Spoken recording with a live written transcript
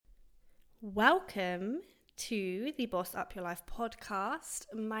Welcome to the Boss Up Your Life podcast.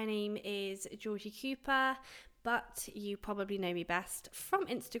 My name is Georgie Cooper, but you probably know me best from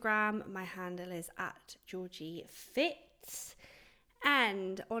Instagram. My handle is at GeorgieFit.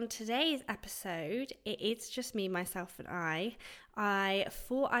 And on today's episode, it is just me, myself, and I. I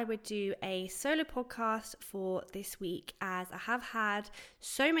thought I would do a solo podcast for this week, as I have had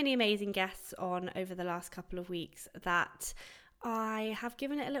so many amazing guests on over the last couple of weeks that I have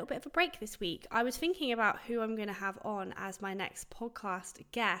given it a little bit of a break this week. I was thinking about who I'm going to have on as my next podcast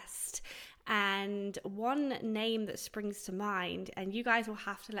guest, and one name that springs to mind, and you guys will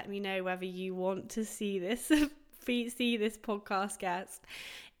have to let me know whether you want to see this podcast guest,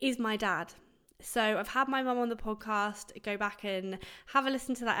 is my dad. So I've had my mum on the podcast. Go back and have a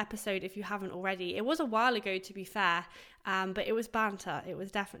listen to that episode if you haven't already. It was a while ago, to be fair, but it was banter. It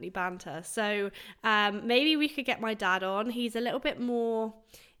was definitely banter. So maybe we could get my dad on. He's a little bit more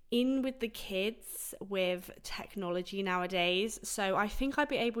in with the kids with technology nowadays, so I think I'd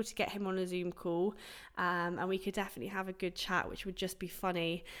be able to get him on a Zoom call, and we could definitely have a good chat, which would just be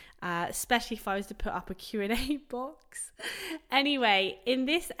funny, especially if I was to put up a Q&A box. Anyway, in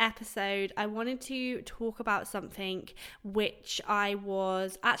this episode I wanted to talk about something which I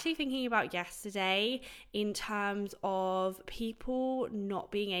was actually thinking about yesterday, in terms of people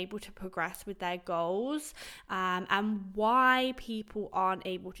not being able to progress with their goals, and why people aren't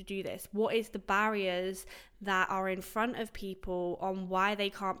able to do this. What is the barriers that are in front of people on why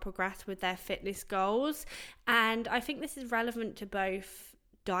they can't progress with their fitness goals? And I think this is relevant to both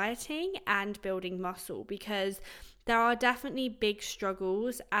dieting and building muscle, because there are definitely big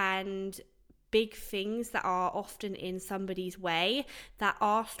struggles and big things that are often in somebody's way that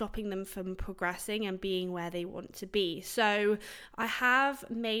are stopping them from progressing and being where they want to be. So I have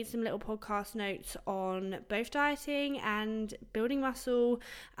made some little podcast notes on both dieting and building muscle,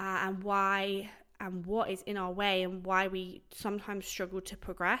 and why and what is in our way and why we sometimes struggle to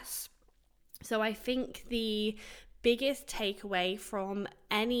progress. So I think the biggest takeaway from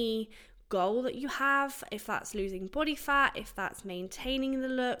any goal that you have, if that's losing body fat, if that's maintaining the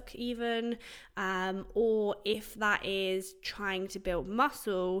look even, or if that is trying to build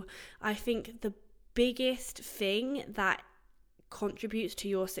muscle, I think the biggest thing that contributes to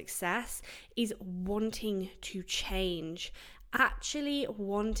your success is wanting to change, actually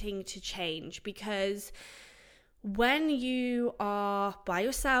wanting to change. Because when you are by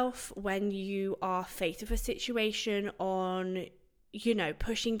yourself, when you are faced with a situation on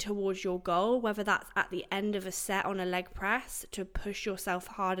pushing towards your goal, whether that's at the end of a set on a leg press to push yourself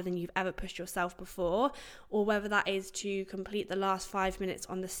harder than you've ever pushed yourself before, or whether that is to complete the last 5 minutes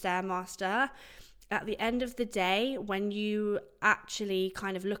on the Stairmaster, at the end of the day, when you actually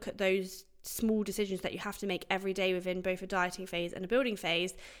kind of look at those small decisions that you have to make every day within both a dieting phase and a building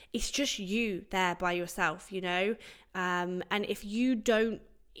phase, it's just you there by yourself, and if you don't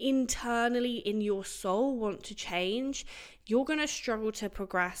internally in your soul want to change, you're going to struggle to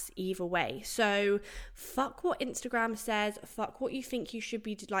progress either way. So fuck what Instagram says, fuck what you think you should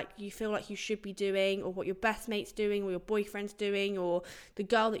be you feel like you should be doing, or what your best mate's doing, or your boyfriend's doing, or the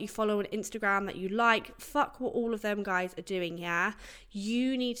girl that you follow on Instagram that you like. Fuck what all of them guys are doing.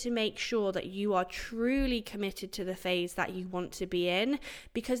 You need to make sure that you are truly committed to the phase that you want to be in,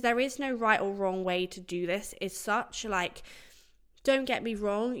 because there is no right or wrong way to do this. It's such don't get me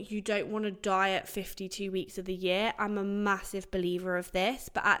wrong, you don't want to diet 52 weeks of the year. I'm a massive believer of this,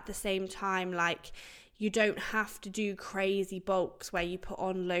 but at the same time, you don't have to do crazy bulks where you put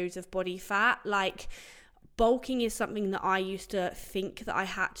on loads of body fat. Bulking is something that I used to think that I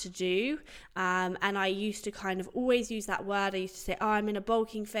had to do, and I used to kind of always use that word. I used to say, I'm in a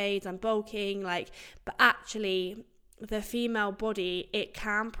bulking phase, I'm bulking, but actually the female body, it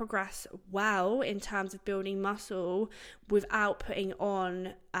can progress well in terms of building muscle without putting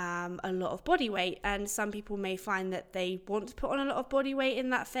on a lot of body weight. And some people may find that they want to put on a lot of body weight in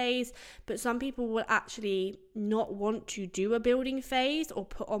that phase, but some people will actually not want to do a building phase or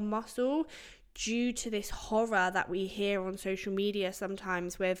put on muscle due to this horror that we hear on social media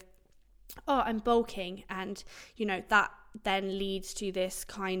sometimes with, I'm bulking, and that then leads to this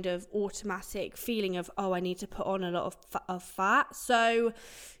kind of automatic feeling of, I need to put on a lot of fat. So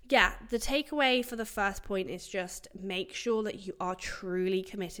the takeaway for the first point is just make sure that you are truly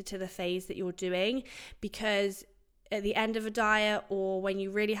committed to the phase that you're doing, because at the end of a diet, or when you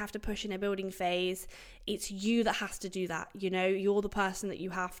really have to push in a building phase, it's you that has to do that. You're the person that you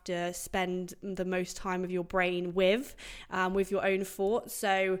have to spend the most time of your brain with your own thoughts.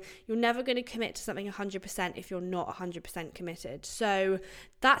 So you're never going to commit to something 100% if you're not 100% committed. So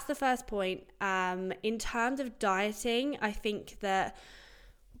that's the first point. In terms of dieting, I think that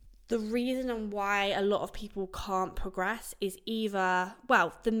the reason why a lot of people can't progress is either,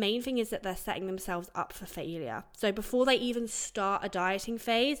 well, the main thing is that they're setting themselves up for failure. So before they even start a dieting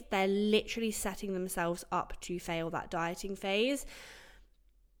phase, they're literally setting themselves up to fail that dieting phase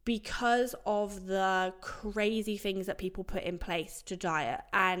because of the crazy things that people put in place to diet.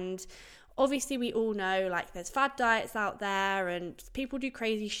 And obviously we all know, like, there's fad diets out there and people do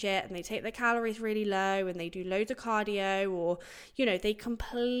crazy shit and they take their calories really low and they do loads of cardio, or, you know, they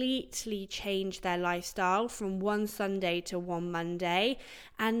completely change their lifestyle from one Sunday to one Monday.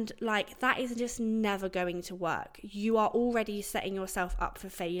 And like, that is just never going to work. You are already setting yourself up for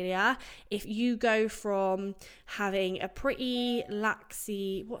failure. If you go from having a pretty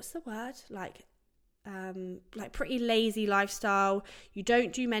laxy, what's the word? Like pretty lazy lifestyle, you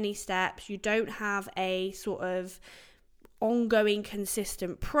don't do many steps, you don't have a sort of ongoing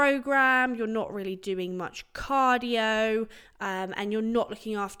consistent program, you're not really doing much cardio, and you're not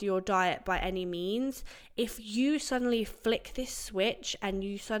looking after your diet by any means. If you suddenly flick this switch and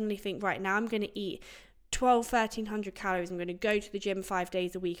you suddenly think, right, now I'm going to eat 1,300 calories, I'm going to go to the gym 5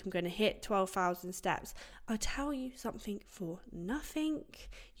 days a week, I'm going to hit 12,000 steps, I'll tell you something for nothing.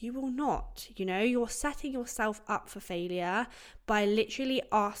 You will not. You know, you're setting yourself up for failure by literally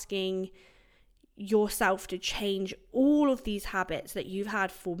asking yourself to change all of these habits that you've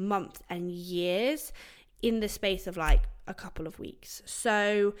had for months and years in the space of like a couple of weeks.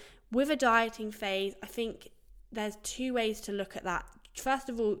 So with a dieting phase, I think there's two ways to look at that. First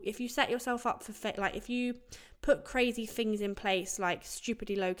of all, if you set yourself up for like, if you put crazy things in place like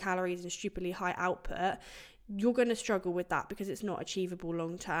stupidly low calories and stupidly high output, you're going to struggle with that because it's not achievable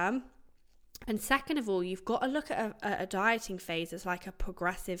long term. And second of all, you've got to look at a dieting phase as like a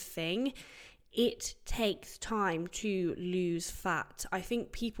progressive thing. It takes time to lose fat. I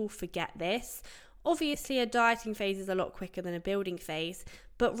think people forget this. Obviously, a dieting phase is a lot quicker than a building phase,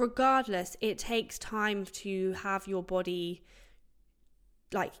 but regardless, it takes time to have your body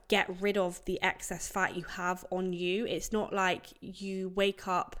like get rid of the excess fat you have on you. It's not like you wake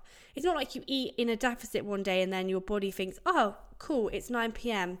up, it's not like you eat in a deficit one day and then your body thinks, oh, cool, it's 9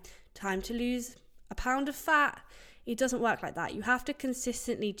 p.m, time to lose a pound of fat. It doesn't work like that. You have to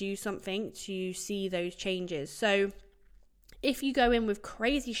consistently do something to see those changes. So if you go in with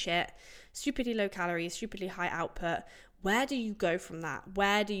crazy shit, stupidly low calories, stupidly high output, where do you go from that?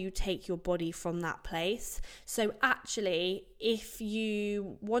 Where do you take your body from that place? So actually, if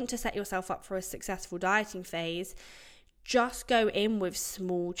you want to set yourself up for a successful dieting phase, just go in with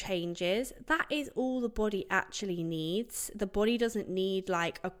small changes. That is all the body actually needs. The body doesn't need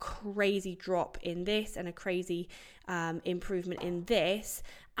like a crazy drop in this and a crazy improvement in this.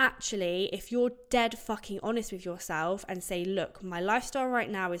 Actually, if you're dead fucking honest with yourself and say, look, my lifestyle right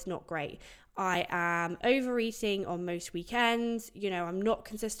now is not great. I am overeating on most weekends. You know, I'm not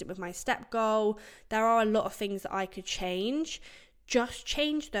consistent with my step goal. There are a lot of things that I could change. Just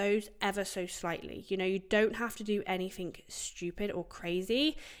change those ever so slightly. You know, you don't have to do anything stupid or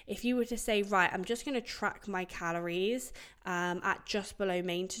crazy. If you were to say, right, I'm just going to track my calories at just below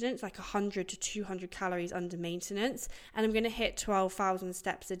maintenance, like 100 to 200 calories under maintenance, and I'm going to hit 12,000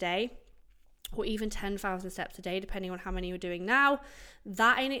 steps a day, or even 10,000 steps a day, depending on how many you're doing now.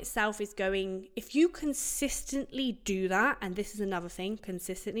 That in itself is going, if you consistently do that, and this is another thing,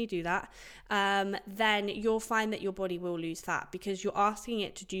 consistently do that, then you'll find that your body will lose fat because you're asking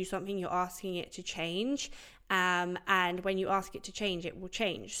it to do something, you're asking it to change. And when you ask it to change, it will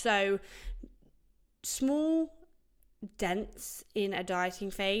change. So small dents in a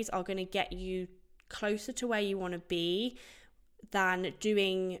dieting phase are going to get you closer to where you want to be than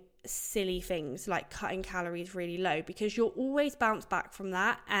doing silly things like cutting calories really low, because you'll always bounce back from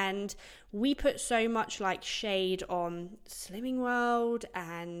that. And we put so much like shade on Slimming World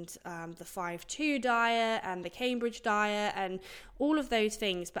and the 5-2 diet and the Cambridge diet and all of those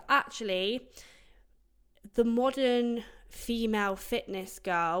things, but actually the modern female fitness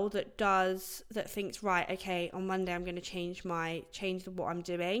girl that thinks, right, okay, on Monday I'm going to change what I'm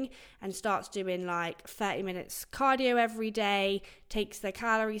doing, and starts doing like 30 minutes cardio every day, takes their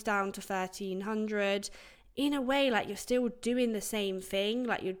calories down to 1,300. In a way, like, you're still doing the same thing,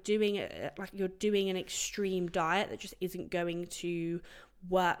 like you're doing an extreme diet that just isn't going to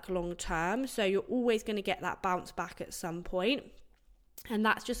work long term. So you're always going to get that bounce back at some point. And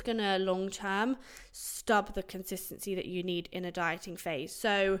that's just going to long term stub the consistency that you need in a dieting phase.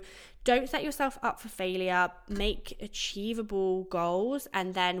 So don't set yourself up for failure. Make achievable goals.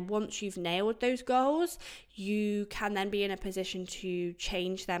 And then once you've nailed those goals, you can then be in a position to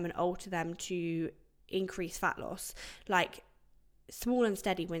change them and alter them to increase fat loss. Like, small and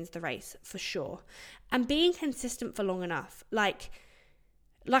steady wins the race for sure. And being consistent for long enough. Like,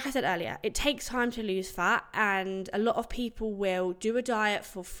 like I said earlier, it takes time to lose fat, and a lot of people will do a diet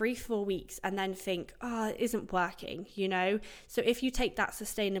for 3-4 weeks and then think, oh, it isn't working, you know? So if you take that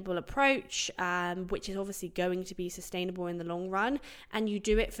sustainable approach, which is obviously going to be sustainable in the long run, and you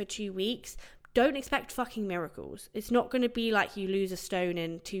do it for 2 weeks, don't expect fucking miracles. It's not going to be like you lose a stone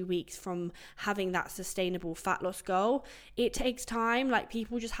in 2 weeks from having that sustainable fat loss goal. It takes time. Like,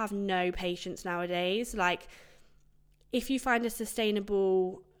 people just have no patience nowadays. Like, if you find a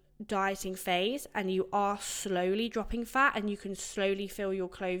sustainable dieting phase and you are slowly dropping fat and you can slowly feel your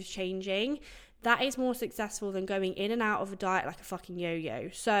clothes changing, that is more successful than going in and out of a diet like a fucking yo-yo.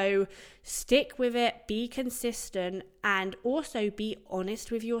 So stick with it, be consistent, and also be honest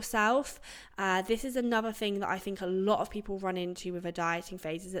with yourself. This is another thing that I think a lot of people run into with a dieting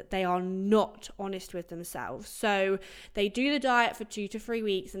phase, is that they are not honest with themselves. So they do the diet for 2 to 3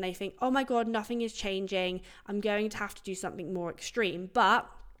 weeks and they think, oh my God, nothing is changing. I'm going to have to do something more extreme. But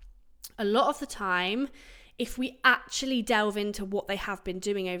a lot of the time, if we actually delve into what they have been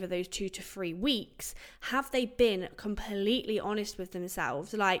doing over those 2 to 3 weeks, have they been completely honest with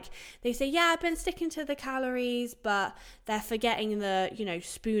themselves? Like, they say, yeah, I've been sticking to the calories, but they're forgetting the,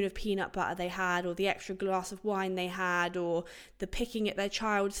 spoon of peanut butter they had, or the extra glass of wine they had, or the picking at their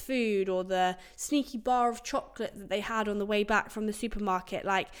child's food, or the sneaky bar of chocolate that they had on the way back from the supermarket.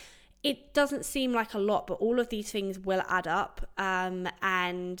 Like, it doesn't seem like a lot, but all of these things will add up,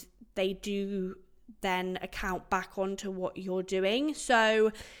 and they do then account back onto what you're doing.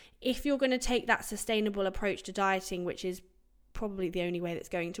 So if you're going to take that sustainable approach to dieting, which is probably the only way that's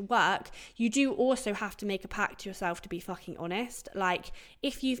going to work, you do also have to make a pact to yourself to be fucking honest. Like,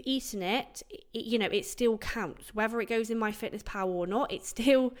 if you've eaten it, it still counts. Whether it goes in MyFitnessPal or not, it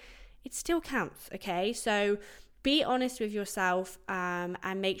still counts, okay? So be honest with yourself, and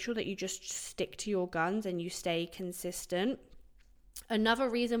make sure that you just stick to your guns and you stay consistent. Another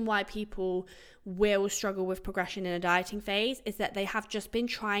reason why people will struggle with progression in a dieting phase is that they have just been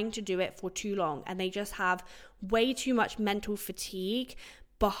trying to do it for too long, and they just have way too much mental fatigue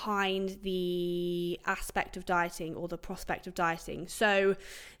behind the aspect of dieting or the prospect of dieting. So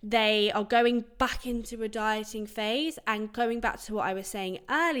they are going back into a dieting phase, and going back to what I was saying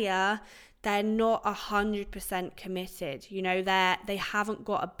earlier, they're not 100% committed. They haven't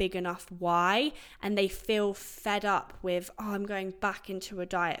got a big enough why, and they feel fed up with, I'm going back into a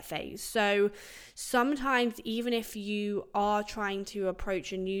diet phase. So sometimes, even if you are trying to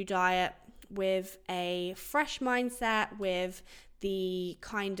approach a new diet with a fresh mindset, with the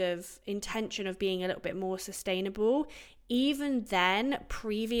kind of intention of being a little bit more sustainable, even then,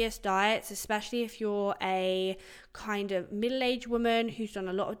 previous diets, especially if you're a kind of middle-aged woman who's done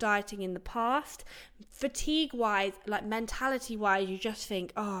a lot of dieting in the past, fatigue-wise, like mentality-wise, you just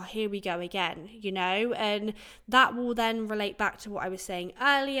think, oh, here we go again, and that will then relate back to what I was saying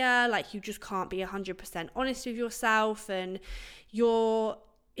earlier, like, you just can't be 100% honest with yourself, and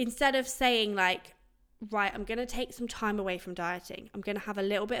instead of saying like, right, I'm going to take some time away from dieting. I'm going to have a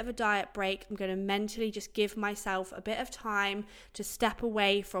little bit of a diet break. I'm going to mentally just give myself a bit of time to step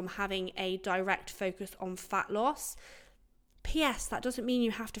away from having a direct focus on fat loss. P.S. That doesn't mean you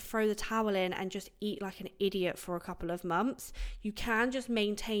have to throw the towel in and just eat like an idiot for a couple of months. You can just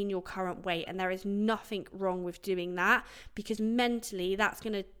maintain your current weight, and there is nothing wrong with doing that, because mentally that's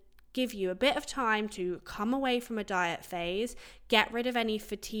going to give you a bit of time to come away from a diet phase, get rid of any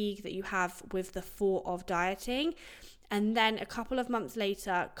fatigue that you have with the thought of dieting, and then a couple of months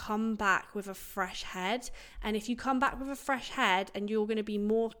later, come back with a fresh head. And if you come back with a fresh head and you're going to be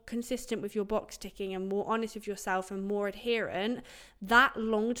more consistent with your box ticking and more honest with yourself and more adherent, that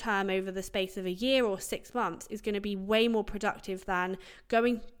long term, over the space of a year or 6 months, is going to be way more productive than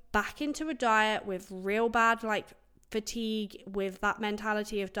going back into a diet with real bad fatigue with that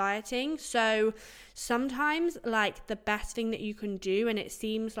mentality of dieting. So sometimes the best thing that you can do, and it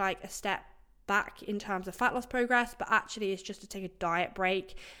seems like a step back in terms of fat loss progress, but actually it's just to take a diet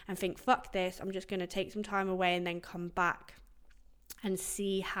break and think, fuck this, I'm just going to take some time away and then come back and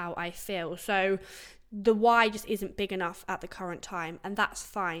see how I feel. So the why just isn't big enough at the current time, and that's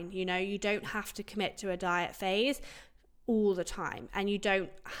fine. You don't have to commit to a diet phase all the time, and you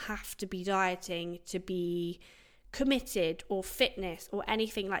don't have to be dieting to be committed or fitness or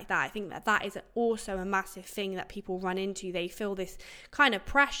anything like that. I think that is also a massive thing that people run into. They feel this kind of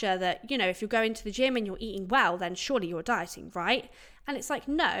pressure that, if you're going to the gym and you're eating well, then surely you're dieting, right? And it's like,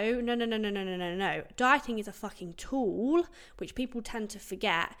 no. Dieting is a fucking tool, which people tend to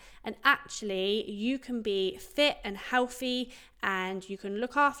forget. And actually, you can be fit and healthy, and you can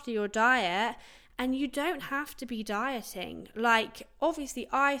look after your diet And you don't have to be dieting. Like, obviously,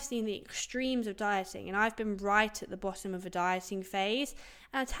 I've seen the extremes of dieting, and I've been right at the bottom of a dieting phase.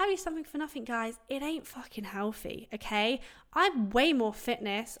 And I'll tell you something for nothing, guys, it ain't fucking healthy, okay? I'm way more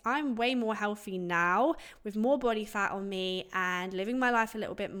fitness. I'm way more healthy now with more body fat on me and living my life a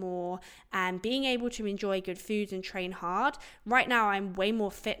little bit more and being able to enjoy good foods and train hard. Right now, I'm way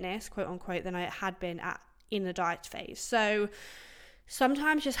more fitness, quote unquote, than I had been in the diet phase. So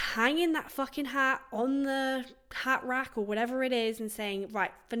sometimes just hanging that fucking hat on the hat rack or whatever it is and saying,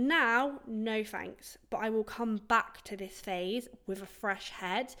 right, for now, no thanks, but I will come back to this phase with a fresh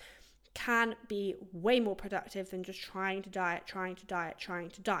head, can be way more productive than just trying to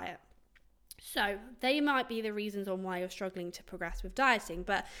diet. So they might be the reasons on why you're struggling to progress with dieting.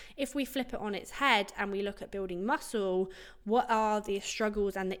 But if we flip it on its head and we look at building muscle, what are the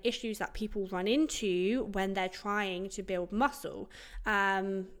struggles and the issues that people run into when they're trying to build muscle?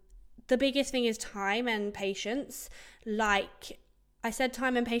 The biggest thing is time and patience. Like I said,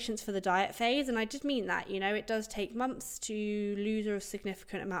 time and patience for the diet phase, and I just mean that, it does take months to lose a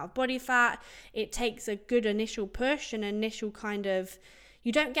significant amount of body fat. It takes a good initial push, an initial kind of,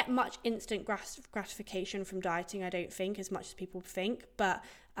 you don't get much instant gratification from dieting, I don't think, as much as people think, but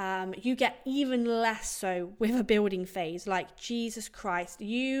you get even less so with a building phase. Like, Jesus Christ,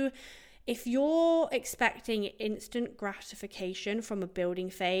 if you're expecting instant gratification from a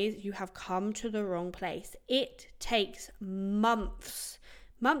building phase, you have come to the wrong place. It takes months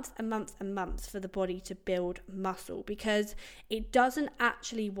and months for the body to build muscle, because it doesn't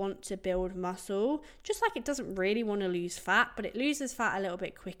actually want to build muscle, just like it doesn't really want to lose fat, but it loses fat a little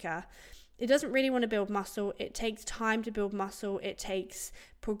bit quicker. It doesn't really want to build muscle. It takes time to build muscle. It takes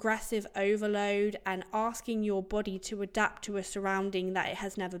progressive overload and asking your body to adapt to a surrounding that it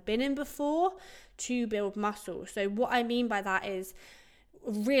has never been in before to build muscle. So what I mean by that is,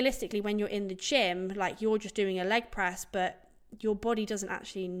 realistically, when you're in the gym, like, you're just doing a leg press, but your body doesn't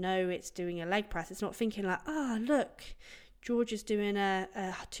actually know it's doing a leg press. It's not thinking like, look, George is doing a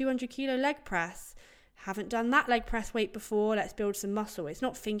 200 kilo leg press. Haven't done that leg press weight before, let's build some muscle. It's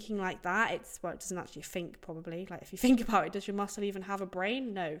not thinking like that. It doesn't actually think, probably. Like, if you think about it, does your muscle even have a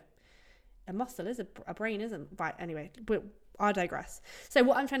brain? No. A muscle is a brain isn't. Right, anyway, I digress. So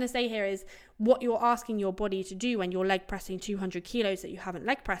what I'm trying to say here is, what you're asking your body to do when you're leg pressing 200 kilos that you haven't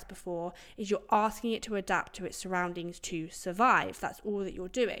leg pressed before is you're asking it to adapt to its surroundings to survive. That's all that you're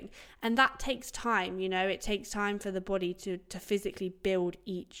doing. And that takes time, it takes time for the body to physically build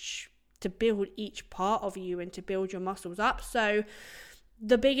each part of you and to build your muscles up. So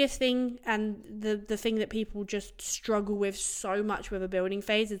the biggest thing, and the thing that people just struggle with so much with a building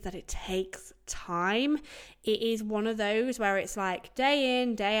phase, is that it takes time. It is one of those where it's like day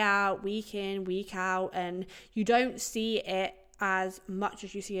in, day out, week in, week out, and you don't see it as much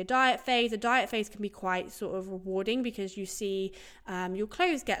as you see a diet phase. A diet phase can be quite sort of rewarding, because you see your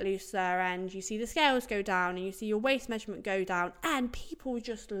clothes get looser and you see the scales go down and you see your waist measurement go down, and people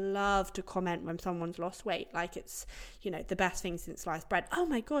just love to comment when someone's lost weight, like it's the best thing since sliced bread. Oh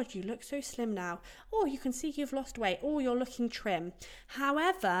my god, you look so slim now. Oh, you can see you've lost weight. Oh, you're looking trim.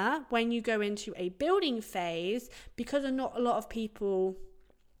 However, when you go into a building phase, because not a lot of people,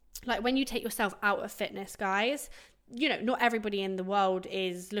 like, when you take yourself out of fitness, guys, not everybody in the world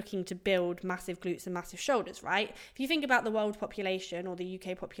is looking to build massive glutes and massive shoulders, right? If you think about the world population or the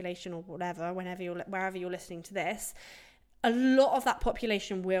UK population or whatever, wherever you're listening to this, a lot of that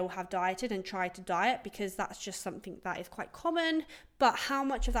population will have dieted and tried to diet, because that's just something that is quite common. But how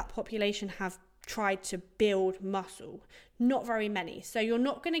much of that population have tried to build muscle? Not very many. So you're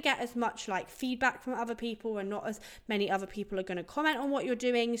not going to get as much like feedback from other people, and not as many other people are going to comment on what you're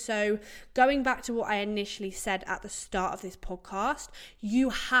doing. So going back to what I initially said at the start of this podcast, you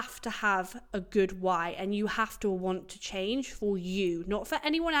have to have a good why, and you have to want to change for you, not for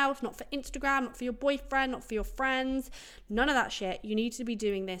anyone else, not for Instagram, not for your boyfriend, not for your friends, none of that shit. You need to be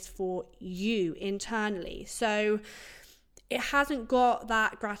doing this for you internally. So it hasn't got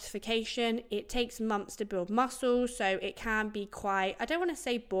that gratification. It takes months to build muscle, so it can be quite, I don't want to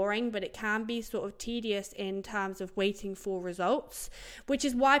say boring, but it can be sort of tedious in terms of waiting for results, which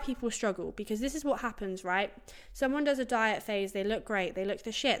is why people struggle, because this is what happens, right? Someone does a diet phase, they look great, they look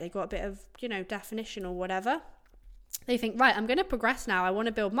the shit, they got a bit of, definition or whatever. They think, right, I'm going to progress now. I want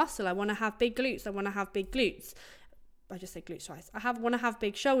to build muscle. I want to have big glutes. I just say glutes twice. Want to have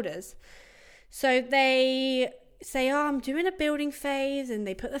big shoulders. So they say, oh, I'm doing a building phase, and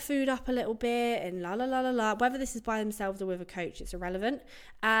they put the food up a little bit and la la la la la, whether this is by themselves or with a coach, it's irrelevant.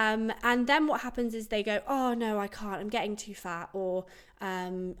 And then what happens is they go, oh no, I can't, I'm getting too fat, or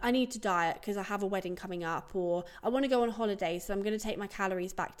I need to diet because I have a wedding coming up, or I want to go on holiday, so I'm going to take my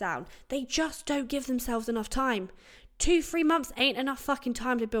calories back down. They just don't give themselves enough time. 2-3 months ain't enough fucking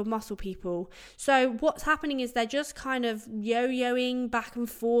time to build muscle, people. So what's happening is they're just kind of yo-yoing back and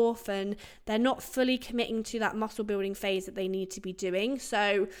forth, and they're not fully committing to that muscle building phase that they need to be doing.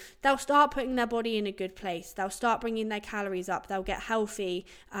 So they'll start putting their body in a good place. They'll start bringing their calories up. They'll get healthy.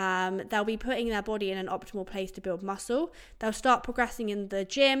 They'll be putting their body in an optimal place to build muscle. They'll start progressing in the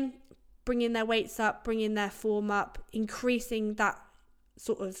gym, bringing their weights up, bringing their form up, increasing that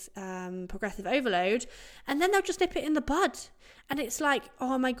sort of progressive overload, and then they'll just nip it in the bud. And it's like,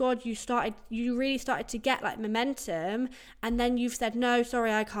 oh my god, you really started to get like momentum, and then you've said, no,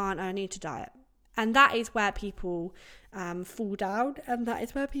 sorry, I can't, I need to diet. And that is where people fall down, and that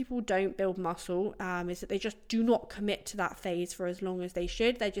is where people don't build muscle, is that they just do not commit to that phase for as long as they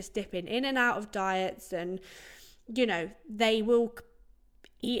should. They're just dipping in and out of diets, and you know, they will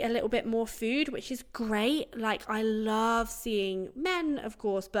eat a little bit more food, which is great. Like, I love seeing men, of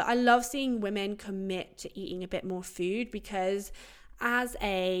course, but I love seeing women commit to eating a bit more food, because as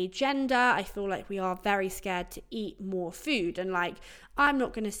a gender, I feel like we are very scared to eat more food. And like, I'm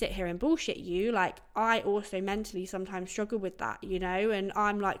not going to sit here and bullshit you. Like, I also mentally sometimes struggle with that, you know, and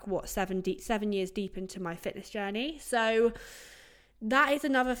I'm like, 7 years deep into my fitness journey. So that is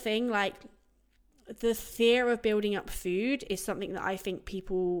another thing. Like, the fear of building up food is something that I think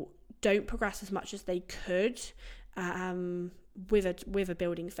people don't progress as much as they could with a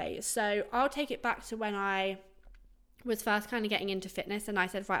building phase. So I'll take it back to when I was first kind of getting into fitness, and I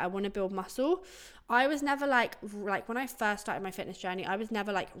said, right, I want to build muscle. I was never like when I first started my fitness journey, I was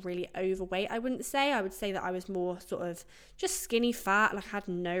never like really overweight. I would say that I was more sort of just skinny fat, like I had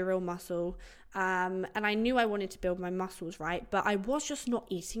no real muscle. And I knew I wanted to build my muscles, right? But I was just not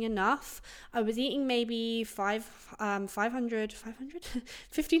eating enough. I was eating maybe 1,500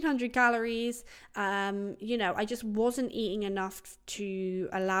 calories. You know, I just wasn't eating enough to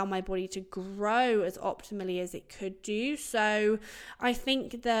allow my body to grow as optimally as it could do. So I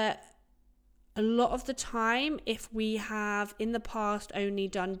think that a lot of the time, if we have in the past only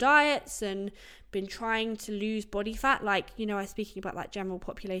done diets and been trying to lose body fat, like, you know, I was speaking about that general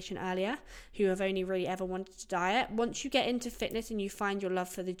population earlier who have only really ever wanted to diet. Once you get into fitness and you find your love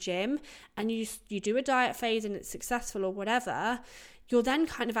for the gym and you do a diet phase and it's successful or whatever, you're then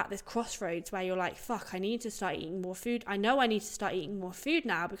kind of at this crossroads where you're like, fuck, I need to start eating more food. I know I need to start eating more food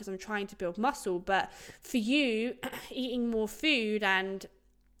now because I'm trying to build muscle. But for you, eating more food and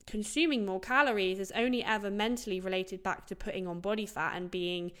consuming more calories is only ever mentally related back to putting on body fat and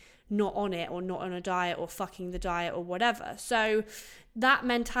being not on it, or not on a diet, or fucking the diet, or whatever. So that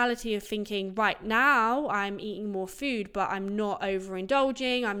mentality of thinking, right, now I'm eating more food, but I'm not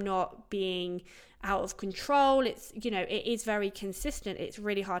overindulging, I'm not being out of control. It's, you know, it is very consistent. It's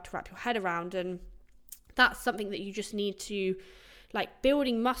really hard to wrap your head around, and that's something that you just need to, like,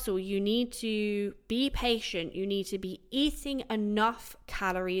 building muscle, you need to be patient. You need to be eating enough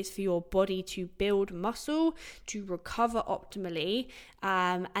calories for your body to build muscle, to recover optimally.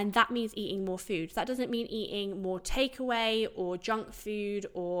 And that means eating more food. That doesn't mean eating more takeaway or junk food,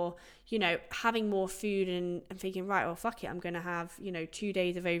 or, you know, having more food and thinking, right, well, fuck it, I'm going to have, you know, 2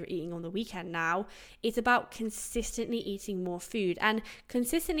 days of overeating on the weekend now. It's about consistently eating more food, and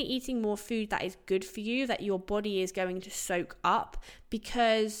consistently eating more food that is good for you, that your body is going to soak up.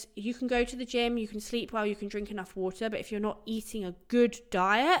 Because you can go to the gym, you can sleep well, you can drink enough water, but if you're not eating a good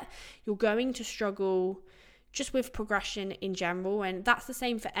diet, you're going to struggle just with progression in general. And that's the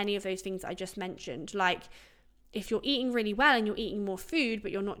same for any of those things I just mentioned. Like, if you're eating really well and you're eating more food,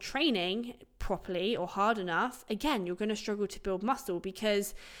 but you're not training properly or hard enough, again, you're going to struggle to build muscle,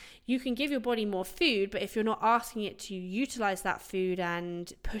 because you can give your body more food, but if you're not asking it to utilize that food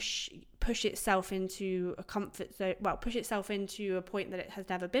and push itself into a comfort zone, push itself into a point that it has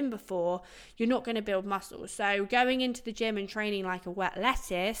never been before, you're not going to build muscle. So going into the gym and training like a wet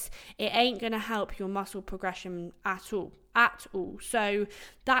lettuce, it ain't going to help your muscle progression at all. So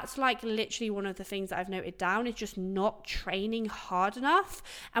that's like literally one of the things that I've noted down, is just not training hard enough.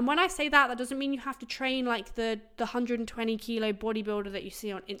 And when I say that doesn't mean you have to train like the 120 kilo bodybuilder that you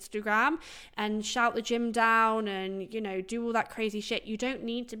see on Instagram and shout the gym down and, you know, do all that crazy shit. You don't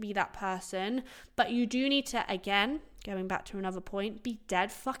need to be that person, but you do need to, again, going back to another point, be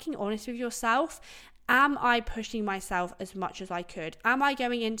dead fucking honest with yourself am I pushing myself as much as I could? Am I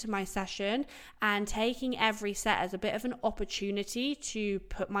going into my session and taking every set as a bit of an opportunity to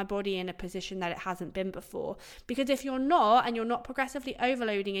put my body in a position that it hasn't been before? Because if you're not, and you're not progressively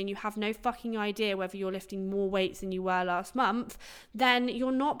overloading, and you have no fucking idea whether you're lifting more weights than you were last month, then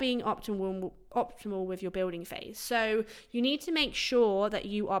you're not being optimal with your building phase. So you need to make sure that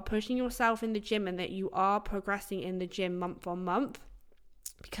you are pushing yourself in the gym and that you are progressing in the gym month on month,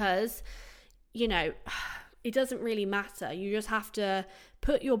 because it doesn't really matter. You just have to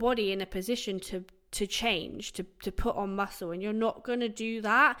put your body in a position to change, to put on muscle. And you're not going to do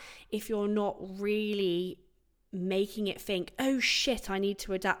that if you're not really making it think, oh shit, I need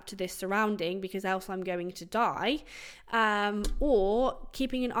to adapt to this surrounding because else I'm going to die, or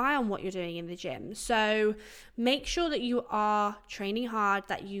keeping an eye on what you're doing in the gym. So make sure that you are training hard,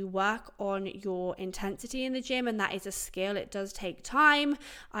 that you work on your intensity in the gym, and that is a skill. It does take time.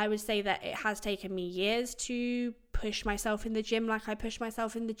 I would say that it has taken me years to push myself in the gym like I push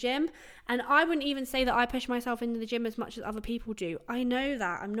myself in the gym, and I wouldn't even say that I push myself into the gym as much as other people do. I know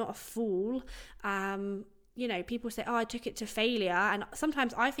that I'm not a fool. People say, I took it to failure. And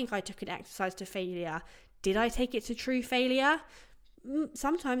sometimes I think I took an exercise to failure. Did I take it to true failure?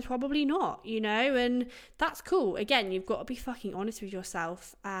 Sometimes probably not, and that's cool. Again, you've got to be fucking honest with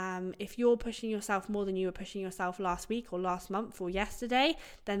yourself. If you're pushing yourself more than you were pushing yourself last week or last month or yesterday,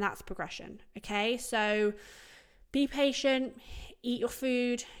 then that's progression. Okay. So be patient, eat your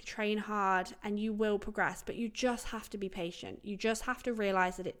food, train hard, and you will progress, but you just have to be patient. You just have to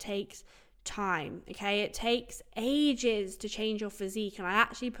realize that it takes time. Okay, it takes ages to change your physique, and I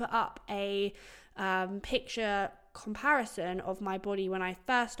actually put up a picture comparison of my body when I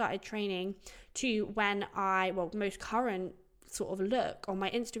first started training to when most current sort of look on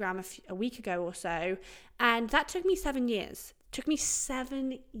my Instagram a week ago or so, and that took me 7 years. Took me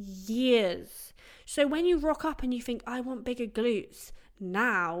 7 years. So when you rock up and you think, I want bigger glutes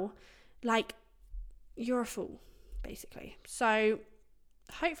now, you're a fool, basically. So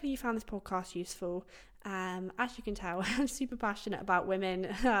hopefully you found this podcast useful. As you can tell, I'm super passionate about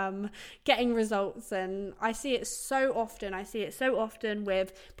women getting results, and I see it so often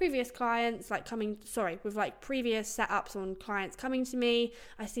with previous clients, with previous setups on clients coming to me.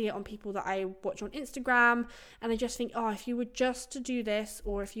 I see it on people that I watch on Instagram, and I just think, if you were just to do this,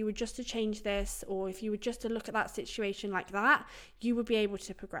 or if you were just to change this, or if you were just to look at that situation like that, you would be able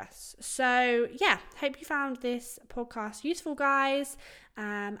to progress. So yeah, hope you found this podcast useful, guys.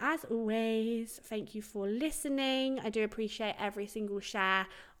 As always, thank you for listening. I do appreciate every single share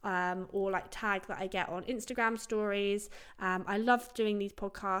or tag that I get on Instagram stories. I love doing these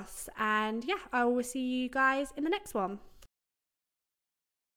podcasts, and yeah, I will see you guys in the next one.